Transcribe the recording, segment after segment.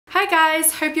Hi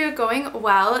guys, hope you're going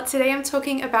well. Today I'm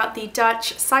talking about the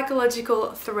Dutch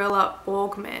psychological thriller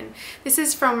Borgman. This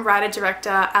is from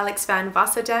writer-director Alex van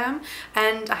Warmerdam,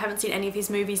 and I haven't seen any of his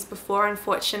movies before,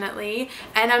 unfortunately.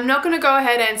 And I'm not going to go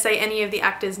ahead and say any of the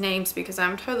actors' names because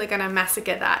I'm totally going to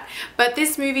massacre that. But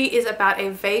this movie is about a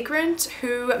vagrant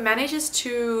who manages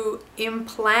to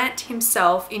implant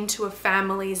himself into a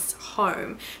family's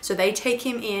home. So they take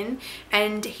him in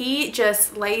and he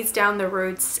just lays down the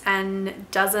roots and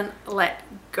doesn't let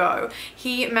go.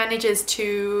 He manages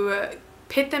to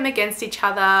pit them against each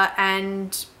other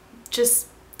and just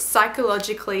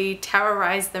psychologically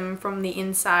terrorize them from the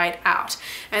inside out.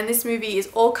 And this movie is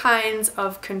all kinds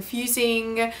of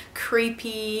confusing,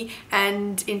 creepy,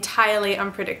 and entirely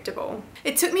unpredictable.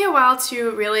 It took me a while to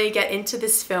really get into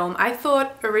this film. I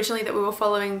thought originally that we were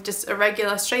following just a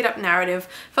regular straight up narrative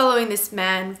following this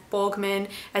man, Borgman,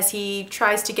 as he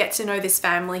tries to get to know this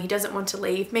family. He doesn't want to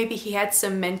leave. Maybe he had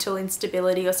some mental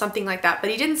instability or something like that,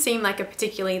 but he didn't seem like a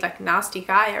particularly nasty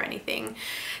guy or anything.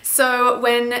 So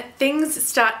when things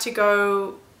start to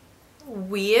go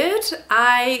weird,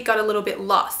 I got a little bit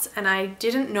lost and I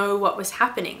didn't know what was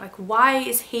happening. Like, why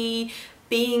is he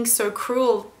being so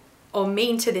cruel or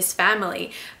mean to this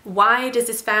family? Why does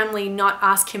this family not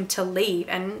ask him to leave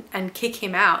and kick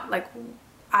him out? Like,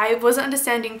 I wasn't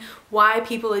understanding why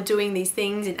people are doing these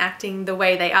things and acting the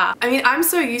way they are. I mean, I'm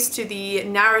so used to the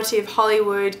narrative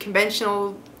Hollywood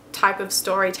conventional type of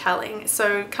storytelling,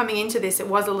 so coming into this it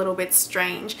was a little bit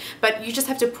strange, but you just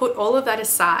have to put all of that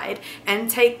aside and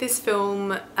take this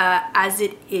film as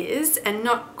it is and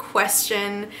not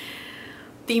question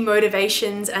the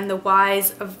motivations and the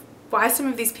whys of why some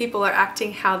of these people are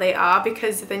acting how they are,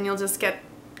 because then you'll just get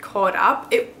caught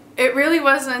up. It really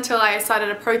wasn't until I started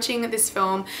approaching this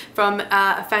film from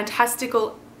a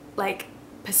fantastical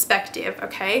perspective,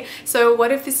 okay? So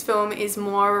what if this film is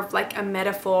more of like a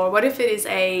metaphor? What if it is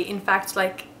in fact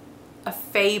like a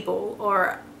fable,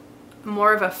 or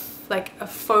more of a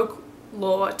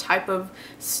folklore type of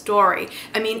story?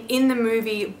 I mean, in the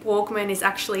movie, Borgman is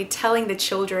actually telling the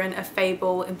children a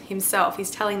fable himself.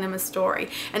 He's telling them a story,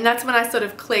 and that's when I sort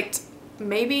of clicked.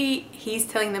 Maybe he's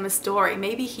telling them a story.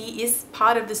 Maybe he is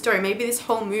part of the story. Maybe this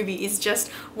whole movie is just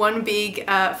one big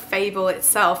fable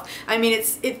itself. I mean,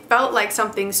 it felt like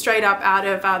something straight up out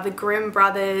of the Grimm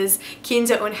brothers,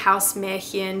 Kinder- und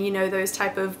Hausmärchen, you know, those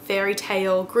type of fairy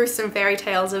tale, gruesome fairy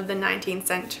tales of the 19th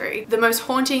century. The most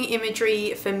haunting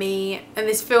imagery for me, and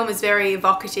this film is very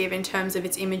evocative in terms of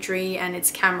its imagery and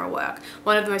its camera work.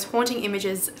 One of the most haunting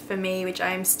images for me, which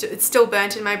it's still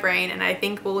burnt in my brain and I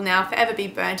think will now forever be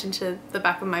burnt into the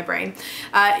back of my brain,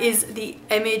 is the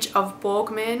image of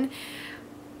Borgman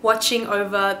watching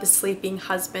over the sleeping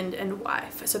husband and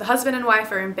wife. So the husband and wife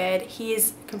are in bed. He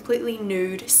is completely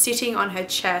nude, sitting on her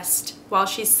chest while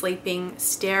she's sleeping,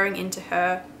 staring into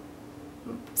her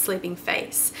sleeping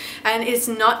face. And it's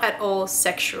not at all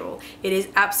sexual. It is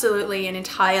absolutely and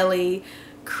entirely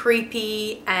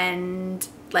creepy, and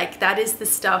like, that is the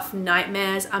stuff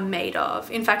nightmares are made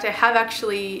of. In fact, I have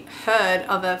actually heard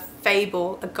of a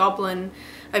fable, a goblin,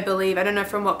 I believe. I don't know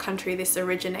from what country this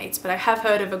originates, but I have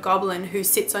heard of a goblin who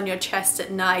sits on your chest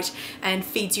at night and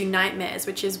feeds you nightmares,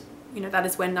 which is, you know, that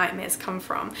is where nightmares come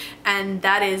from. And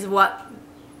that is what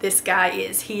this guy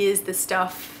is. He is the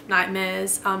stuff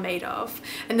nightmares are made of.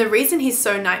 And the reason he's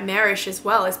so nightmarish as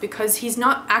well is because he's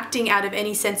not acting out of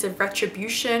any sense of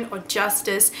retribution or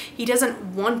justice. He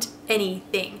doesn't want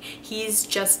anything. He's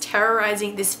just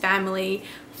terrorizing this family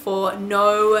for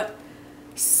no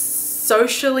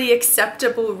socially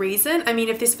acceptable reason. I mean,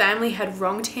 if this family had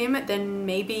wronged him, then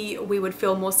maybe we would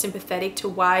feel more sympathetic to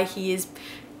why he is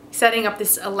setting up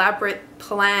this elaborate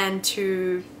plan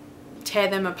to tear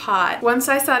them apart. Once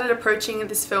I started approaching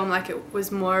this film like it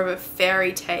was more of a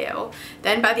fairy tale,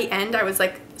 then by the end I was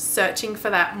like searching for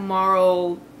that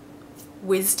moral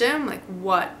wisdom. Like,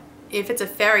 what if it's a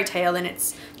fairy tale and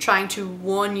it's trying to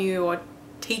warn you or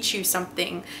teach you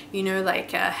something, you know,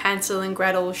 like Hansel and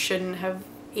Gretel shouldn't have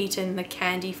eaten the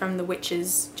candy from the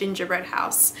witch's gingerbread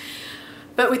house.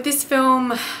 But with this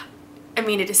film, I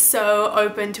mean, it is so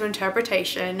open to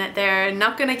interpretation. They're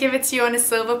not going to give it to you on a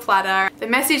silver platter. The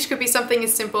message could be something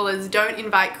as simple as don't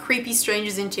invite creepy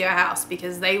strangers into your house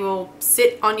because they will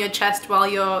sit on your chest while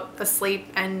you're asleep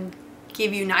and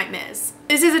give you nightmares.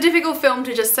 This is a difficult film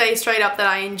to just say straight up that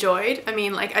I enjoyed. I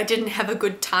mean, like, I didn't have a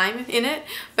good time in it,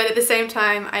 but at the same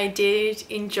time I did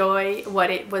enjoy what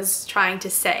it was trying to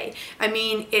say. I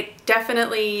mean, it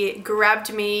definitely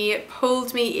grabbed me,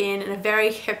 pulled me in a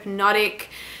very hypnotic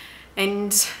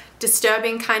and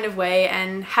disturbing kind of way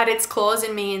and had its claws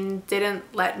in me and didn't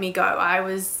let me go. I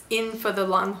was in for the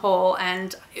long haul,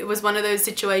 and it was one of those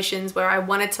situations where I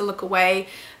wanted to look away,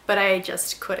 but I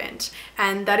just couldn't.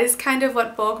 And that is kind of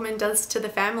what Borgman does to the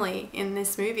family in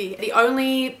this movie. The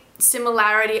only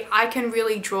similarity I can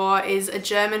really draw is a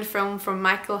German film from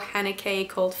Michael Haneke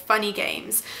called Funny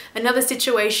Games. Another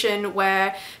situation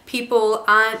where people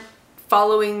aren't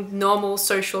following normal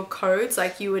social codes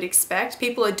like you would expect.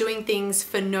 People are doing things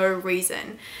for no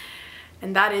reason,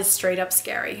 and that is straight up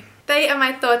scary. They are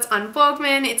my thoughts on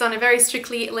Borgman. It's on a very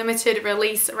strictly limited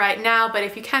release right now, but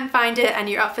if you can find it and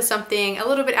you're up for something a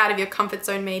little bit out of your comfort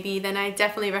zone maybe, then I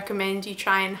definitely recommend you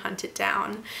try and hunt it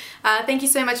down. Thank you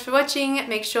so much for watching.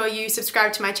 Make sure you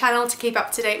subscribe to my channel to keep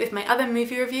up to date with my other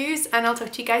movie reviews, and I'll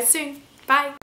talk to you guys soon. Bye!